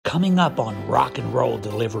coming up on Rock and Roll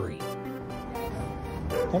Delivery.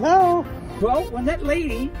 Hello? Well, when that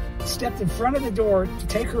lady stepped in front of the door to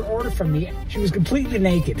take her order from me, she was completely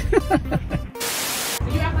naked. You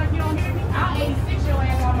act like you don't hear me? I'll 86 your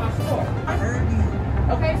ass on my store. I heard you.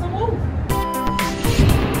 Okay, so move.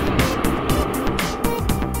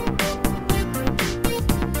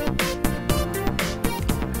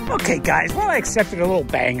 Okay, guys, well, I accepted a little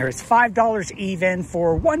banger. It's $5 even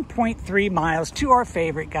for 1.3 miles to our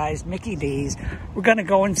favorite, guys, Mickey D's. We're going to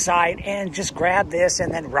go inside and just grab this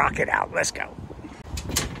and then rock it out. Let's go.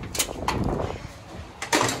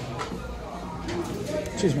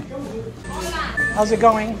 Excuse me. How's it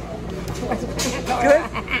going? Good?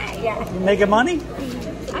 Yeah. You making money?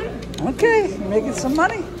 Okay, you making some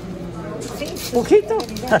money? Poquito.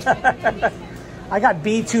 I got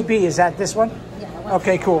B2B. Is that this one?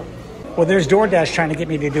 Okay, cool. Well, there's DoorDash trying to get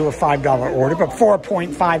me to do a $5 order, but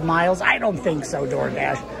 4.5 miles? I don't think so,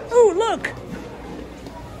 DoorDash. Ooh, look.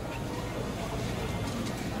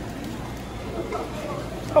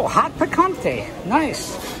 Oh, hot picante.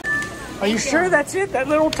 Nice. Are you sure that's it? That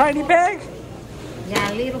little tiny bag?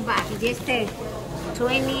 Yeah, a little bag. Just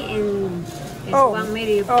 20 and one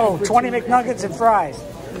maybe. Oh, 20 McNuggets and fries.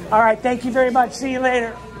 All right, thank you very much. See you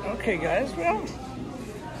later. Okay, guys, well,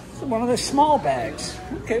 one of the small bags.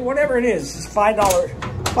 Okay, whatever it is, it's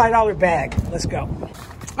 $5 bag. Let's go.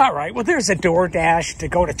 All right, well, there's a DoorDash to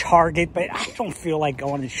go to Target, but I don't feel like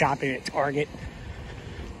going and shopping at Target.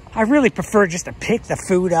 I really prefer just to pick the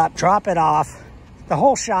food up, drop it off. The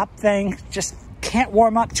whole shop thing, just can't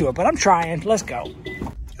warm up to it, but I'm trying. Let's go.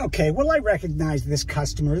 Okay, well, I recognize this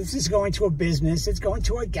customer. This is going to a business. It's going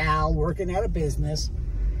to a gal working at a business.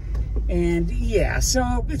 And yeah,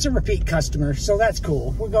 so it's a repeat customer, so that's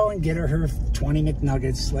cool. We'll go and get her 20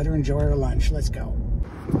 McNuggets. Let her enjoy her lunch. Let's go.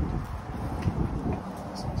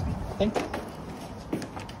 Thank you.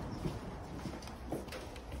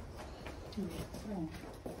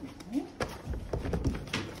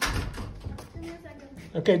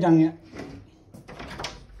 Okay, done yet.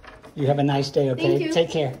 You have a nice day, okay? Thank you. Take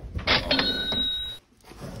care.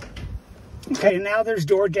 Okay, now there's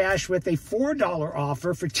DoorDash with a $4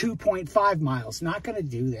 offer for 2.5 miles. Not going to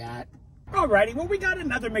do that. Alrighty, well, we got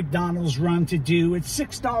another McDonald's run to do. It's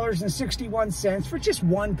 $6.61 for just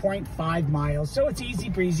 1.5 miles. So it's easy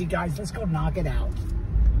breezy, guys. Let's go knock it out.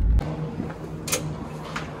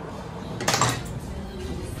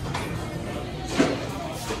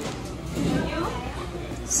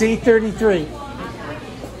 C33.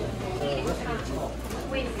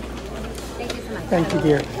 Thank you,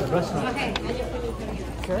 dear.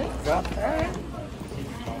 Okay, drop that.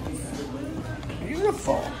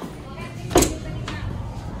 Beautiful.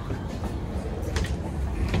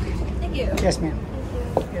 Thank you. Yes, ma'am.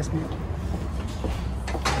 Yes, ma'am.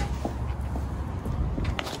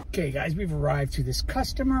 Okay, guys, we've arrived to this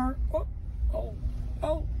customer. Oh.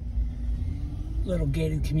 Little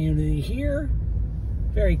gated community here.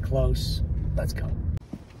 Very close. Let's go.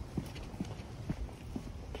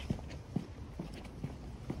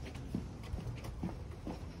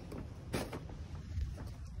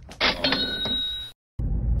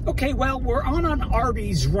 Okay, well, we're on an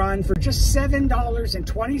Arby's run for just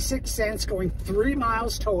 $7.26, going 3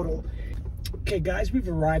 miles total. Okay, guys, we've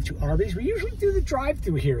arrived to Arby's. We usually do the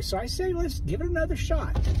drive-thru here, so I say let's give it another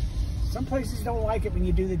shot. Some places don't like it when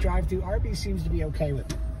you do the drive-thru. Arby's seems to be okay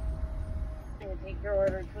with it. Take your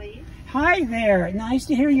order, please. Hi there. Nice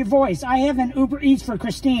to hear your voice. I have an UberEats for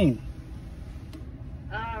Christine.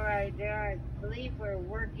 All right, there. I believe we're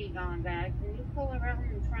working on that. Can you pull around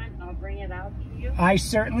in front? I'll bring it out to you. I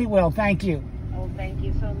certainly will. Thank you. Oh, thank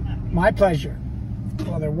you so much. My pleasure.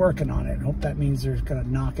 Well, they're working on it. I hope that means they're going to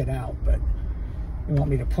knock it out, but they want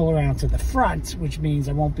me to pull around to the front, which means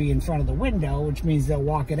I won't be in front of the window, which means they'll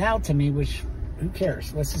walk it out to me, which, who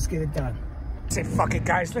cares? Let's just get it done. Say, fuck it,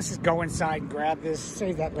 guys. Let's just go inside and grab this.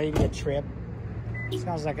 Save that lady a trip.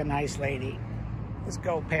 Sounds like a nice lady. Let's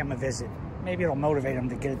go pay him a visit. Maybe it'll motivate him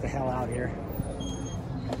to get it the hell out here.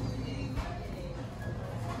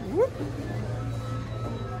 Whoop.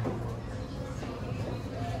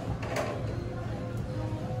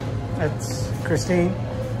 That's Christine.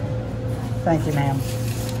 Thank you, ma'am.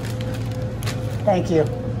 Thank you.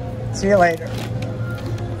 See you later.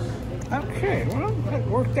 Okay, well, that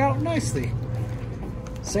worked out nicely.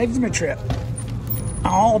 Saved them a trip.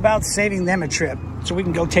 I'm all about saving them a trip so we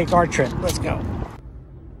can go take our trip. Let's go.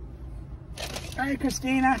 Hi,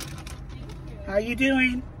 Christina. How you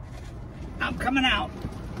doing? I'm coming out.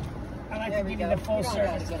 I like to give you the full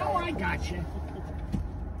service. Oh, I got you.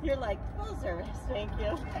 You're like, full service, thank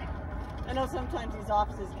you. I know sometimes these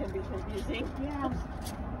offices can be confusing. Yeah.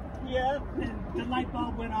 Yeah, the light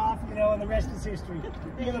bulb went off, you know, and the rest is history.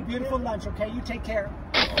 You have a beautiful lunch, okay? You take care.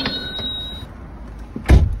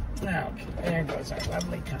 Okay, there goes our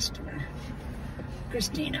lovely customer.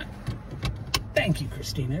 Christina. Thank you,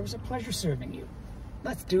 Christina. It was a pleasure serving you.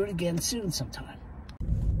 Let's do it again soon sometime.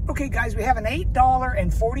 Okay, guys, we have an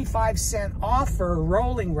 $8.45 offer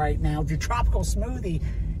rolling right now to Tropical Smoothie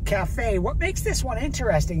Cafe. What makes this one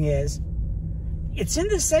interesting is it's in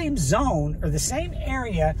the same zone or the same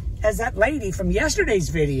area as that lady from yesterday's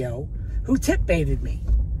video who tip baited me.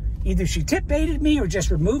 Either she tip baited me or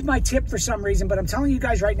just removed my tip for some reason, but I'm telling you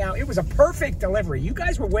guys right now, it was a perfect delivery. You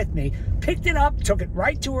guys were with me, picked it up, took it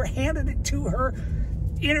right to her, handed it to her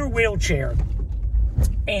in her wheelchair.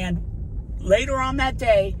 And later on that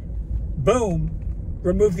day, boom,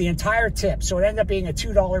 removed the entire tip. So it ended up being a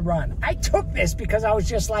 $2 run. I took this because I was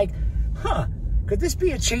just like, huh, could this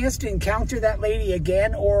be a chance to encounter that lady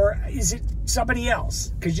again, or is it somebody else?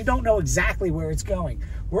 Because you don't know exactly where it's going.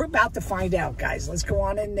 We're about to find out, guys. Let's go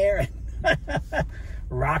on in there and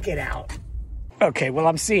rock it out. Okay, well,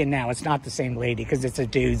 I'm seeing now it's not the same lady because it's a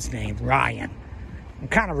dude's name, Ryan. I'm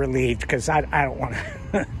kind of relieved because I don't want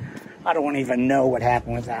to I don't want to even know what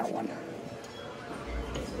happened with that one.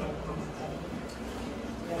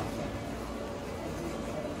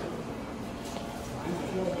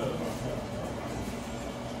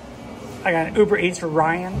 I got an Uber Eats for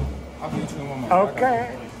Ryan.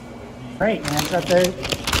 Okay. Great, man. Got the,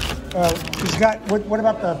 he's got, what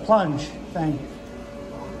about the plunge thing?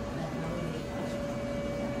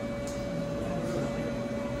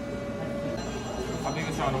 I think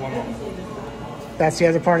it's on the one more. That's the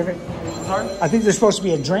other part of it? Sorry? I think there's supposed to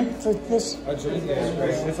be a drink for this. A drink? Yeah,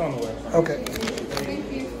 it's on the way. Okay.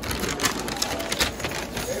 Thank you.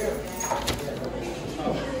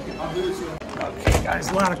 Okay, guys,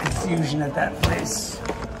 a lot of confusion at that place.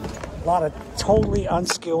 A lot of totally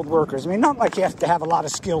unskilled workers. I mean, not like you have to have a lot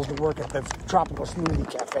of skills to work at the Tropical Smoothie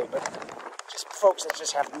Cafe, but just folks that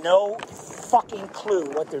just have no fucking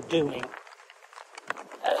clue what they're doing.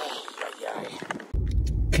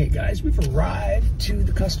 Okay, guys, we've arrived to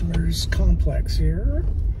the customer's complex here.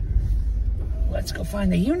 Let's go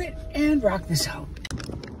find the unit and rock this out.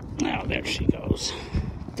 Now, there she goes.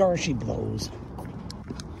 There she blows.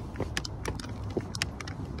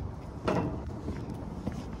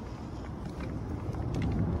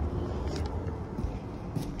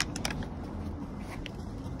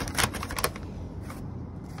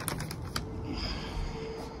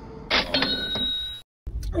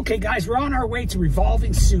 Okay, guys, we're on our way to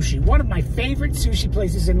Revolving Sushi, one of my favorite sushi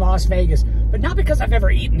places in Las Vegas, but not because I've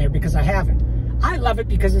ever eaten there, because I haven't. I love it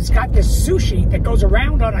because it's got this sushi that goes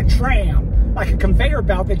around on a tram, like a conveyor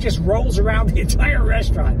belt that just rolls around the entire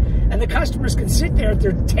restaurant. And the customers can sit there at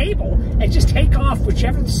their table and just take off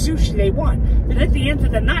whichever sushi they want. And at the end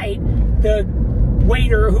of the night, the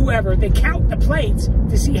waiter or whoever, they count the plates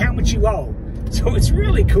to see how much you owe. So it's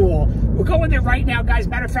really cool. We're going there right now, guys.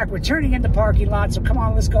 Matter of fact, we're turning in the parking lot. So come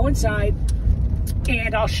on, let's go inside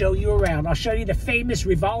and I'll show you around. I'll show you the famous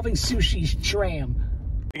Revolving Sushi tram.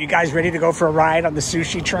 Are you guys ready to go for a ride on the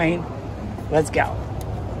sushi train? Let's go.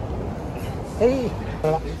 Hey.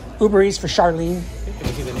 Uber Eats for Charlene. Can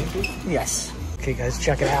you see the name, please? Yes. Okay, guys,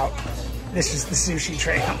 check it out. This is the sushi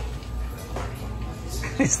tram.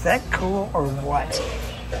 Is that cool or what?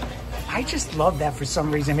 I just love that for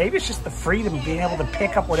some reason. Maybe it's just the freedom of being able to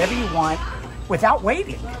pick up whatever you want without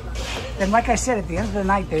waiting. And like I said, at the end of the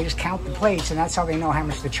night, they just count the plates, and that's how they know how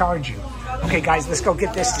much to charge you. Okay, guys, let's go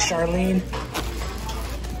get this to Charlene.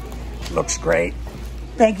 Looks great.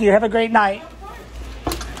 Thank you. Have a great night.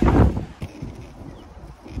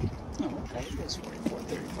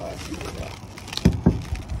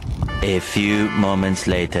 A few moments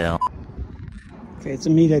later. Okay, it's a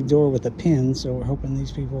meet at door with a pin, so we're hoping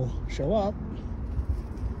these people show up.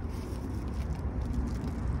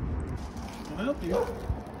 Can I help you?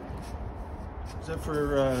 Is that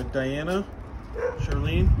for Diana?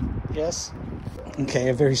 Charlene? Yes. Okay,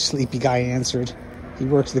 a very sleepy guy answered. He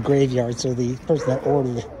works the graveyard, so the person that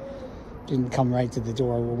ordered didn't come right to the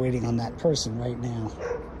door. We're waiting on that person right now.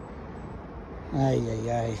 Ay,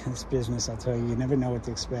 ay, ay. This business, I'll tell you, you never know what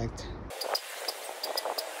to expect.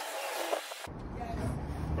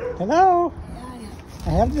 Hello? I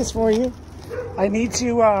have this for you. I need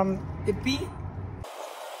to, The B.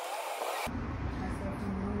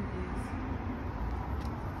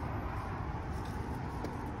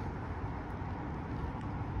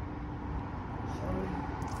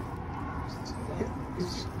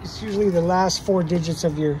 it's usually the last 4 digits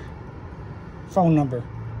of your phone number.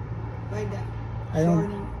 Like that. I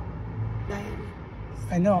don't, Diana.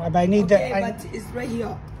 I know, but I need Okay, that. but it's right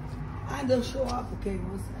here. I don't show up. Okay,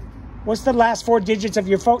 one second. What's the last 4 digits of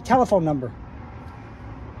your telephone number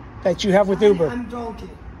that you have with Uber? I'm joking.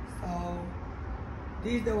 So,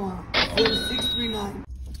 this is the one. 0639.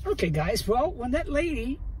 Okay, guys. Well, when that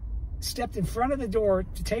lady stepped in front of the door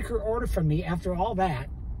to take her order from me after all that,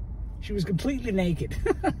 she was completely naked.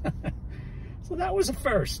 So that was a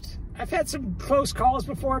first. I've had some close calls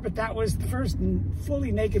before, but that was the first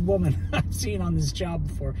fully naked woman I've seen on this job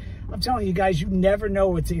before. I'm telling you guys, you never know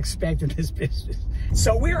what to expect in this business.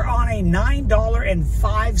 So we're on a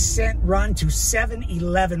 $9.05 run to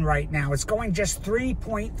 7-Eleven right now. It's going just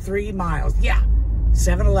 3.3 miles. Yeah,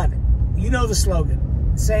 7-Eleven. You know the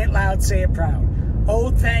slogan. Say it loud, say it proud. Oh,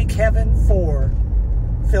 thank heaven for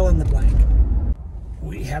fill in the blank.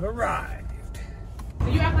 We have arrived. So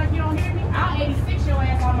you act like you don't hear me? I'll 86 your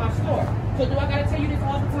ass on my store. So do I gotta tell you this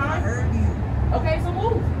all the time? I heard you. Okay, so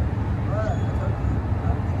move.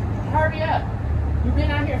 Hurry up. You've been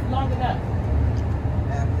out here for long enough.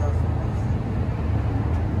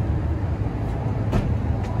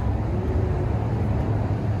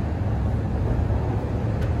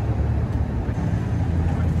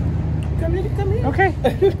 Come in. Okay.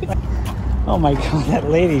 Oh my God, that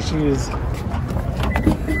lady, she was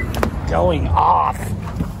going off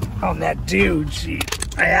on that dude.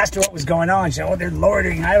 I asked her what was going on. She said, oh, they're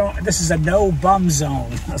loitering. This is a no bum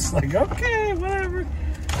zone. I was like, okay, whatever.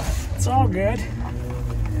 It's all good.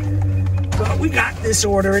 But we got this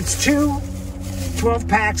order. It's 2 12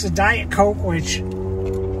 packs of Diet Coke, which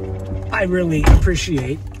I really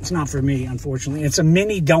appreciate. It's not for me, unfortunately. It's a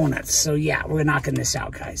mini donuts. So yeah, we're knocking this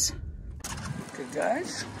out, guys. Good,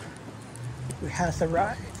 guys. We have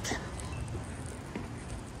arrived.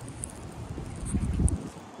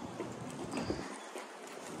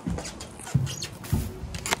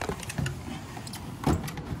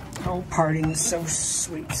 Oh, parting is so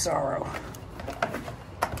sweet sorrow.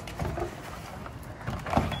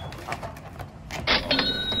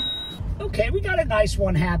 Okay, we got a nice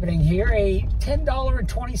one happening here. A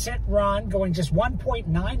 $10.20 run going just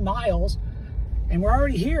 1.9 miles. And we're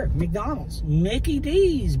already here. McDonald's. Mickey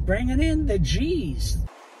D's bringing in the G's.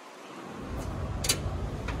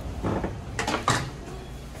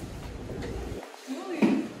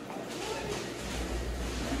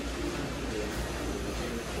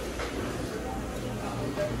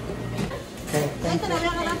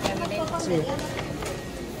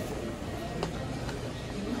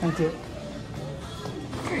 Thank you.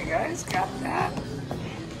 Okay, guys, got that.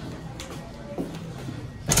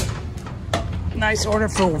 Nice order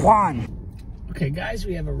for one. Okay, guys,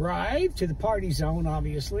 we have arrived to the party zone,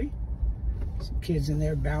 obviously. Some kids in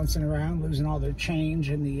there bouncing around, losing all their change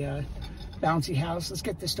in the bouncy house. Let's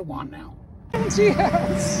get this to Juan now. Bouncy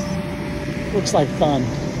house. Looks like fun.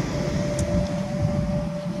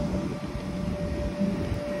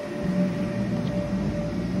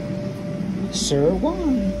 Sir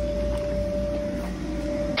Juan.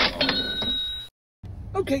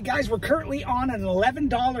 Okay, guys, we're currently on an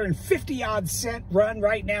 $11.50-odd run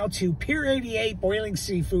right now to Pier 88 Boiling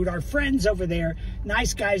Seafood. Our friends over there,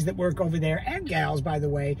 nice guys that work over there, and gals, by the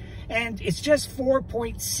way. And it's just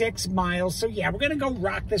 4.6 miles. So, yeah, we're going to go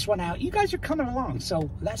rock this one out. You guys are coming along,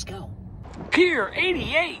 so let's go. Pier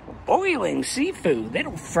 88 Boiling Seafood. They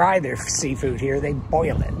don't fry their seafood here. They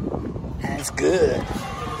boil it. That's good.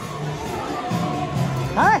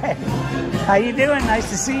 Hi. How you doing? Nice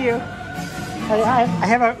to see you. Hi. I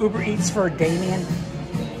have a UberEats for Damien.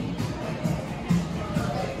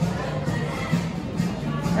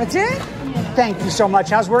 That's it? Yeah. Thank you so much.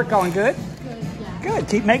 How's work going? Good? Good, yeah. Good.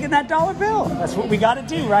 Keep making that dollar bill. That's what we got to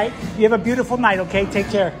do, right? You have a beautiful night, okay? Take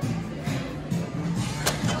care.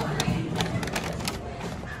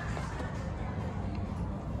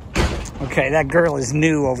 Okay, that girl is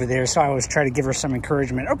new over there, so I always try to give her some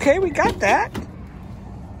encouragement. Okay, we got that.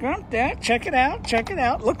 Got that. Check it out. Check it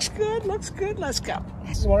out. Looks good. Looks good. Let's go.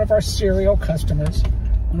 This is one of our serial customers,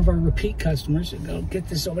 one of our repeat customers. Go get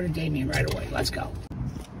this over to Damien right away. Let's go.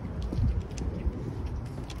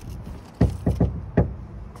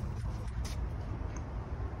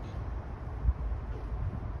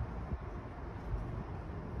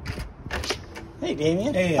 Hey,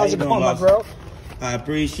 Damien. Hey, how's it going, my bro? I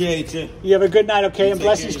appreciate you. You have a good night, okay? And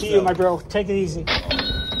blessings to you, my bro. Take it easy.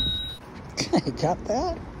 Okay, got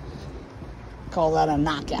that? Call that a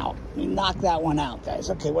knockout. We knocked that one out, guys.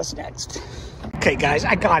 Okay, what's next? Okay, guys,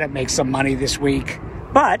 I gotta make some money this week.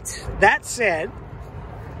 But that said,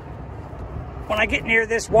 when I get near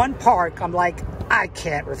this one park, I'm like, I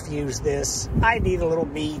can't refuse this. I need a little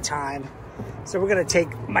me time. So we're gonna take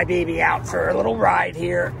my baby out for a little ride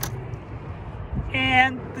here.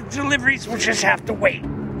 And the deliveries will just have to wait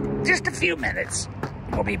just a few minutes.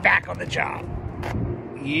 We'll be back on the job.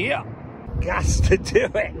 Yeah. Got to do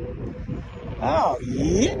it. Oh,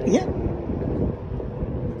 yeah, yeah.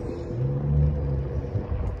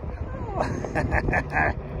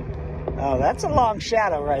 Oh, that's a long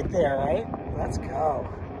shadow right there, right? Let's go.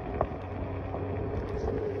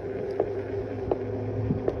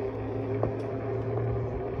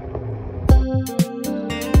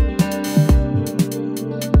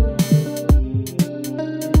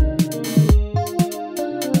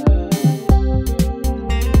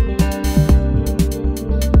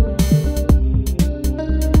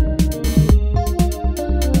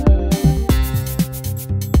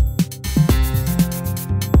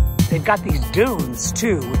 They've got these dunes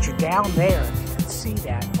too, which are down there. You can see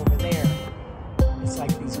that over there. It's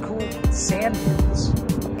like these cool sand dunes.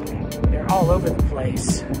 They're all over the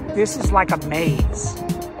place. This is like a maze.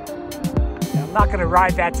 Now, I'm not gonna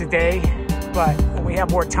ride that today, but when we have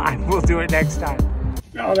more time, we'll do it next time.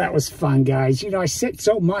 Oh, that was fun, guys. You know, I sit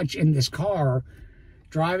so much in this car,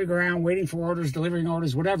 driving around, waiting for orders, delivering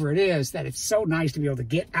orders, whatever it is, that it's so nice to be able to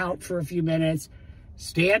get out for a few minutes,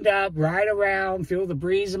 stand up, ride around, feel the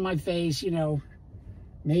breeze in my face, you know,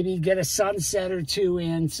 maybe get a sunset or two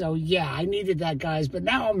in. So yeah, I needed that, guys. But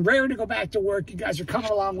now I'm ready to go back to work. You guys are coming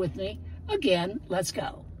along with me. Again, let's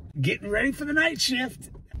go. Getting ready for the night shift.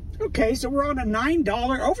 Okay, so we're on a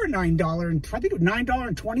 $9, over $9, and I think it was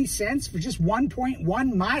 $9.20 for just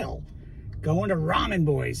 1.1 mile going to Ramen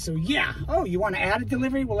Boys. So yeah, oh, you want to add a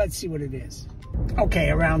delivery? Well, let's see what it is. Okay,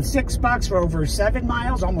 around $6 for over 7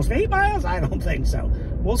 miles, almost 8 miles? I don't think so.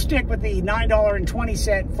 We'll stick with the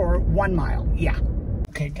 $9.20 for 1 mile. Yeah.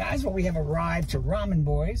 Okay, guys, well, we have arrived to Ramen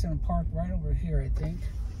Boys. I'm parked right over here, I think.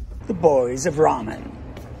 The Boys of Ramen.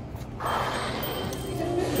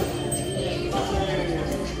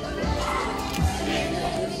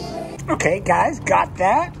 Okay, guys, got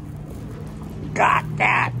that. Got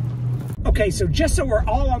that. Okay, so just so we're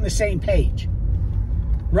all on the same page,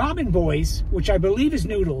 Ramen Boys, which I believe is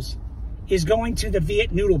noodles, is going to the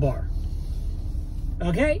Viet Noodle Bar.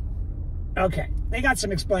 Okay? Okay. They got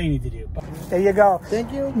some explaining to do. There you go.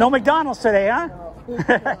 Thank you. No McDonald's today, huh?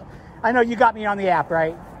 No. I know you got me on the app,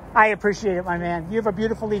 right? I appreciate it, my man. You have a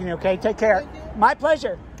beautiful evening, okay? Take care. My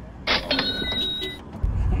pleasure.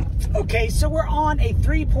 Okay, so we're on a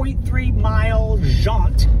 3.3 mile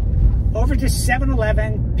jaunt over to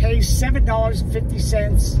 7-Eleven, pays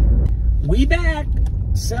 $7.50. We back.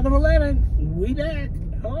 7-Eleven, we back.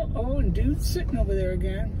 Oh, and dude's sitting over there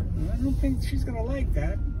again. I don't think she's gonna like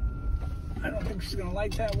that. I don't think she's gonna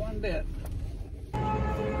like that one bit.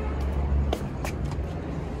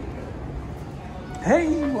 Hey,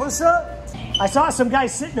 what's up? I saw some guy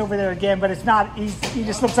sitting over there again, but it's not, he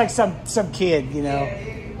just looks like some kid, you know.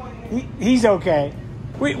 He's okay.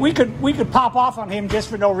 We could pop off on him just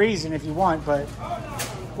for no reason if you want, but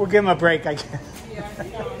we'll give him a break, I guess.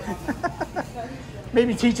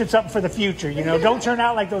 Maybe teach him something for the future, you know. Don't turn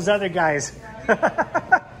out like those other guys.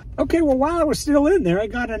 Okay, well, while I was still in there, I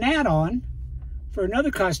got an add-on for another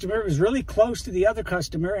customer. It was really close to the other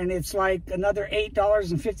customer, and it's like another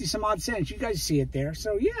 $8.50 some odd cents. You guys see it there.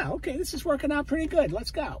 So, yeah, okay, this is working out pretty good.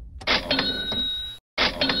 Let's go.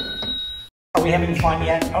 Are we having fun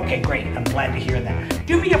yet? Okay, great. I'm glad to hear that.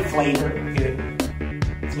 Do me a favor, and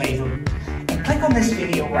click on this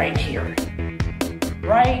video right here.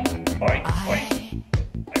 Right? Right.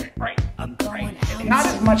 Not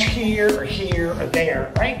as much here or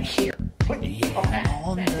there. Right here. Put it on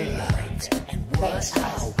that video right. Thanks,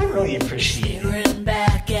 guys. I really appreciate it.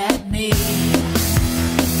 Back at me.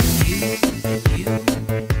 You.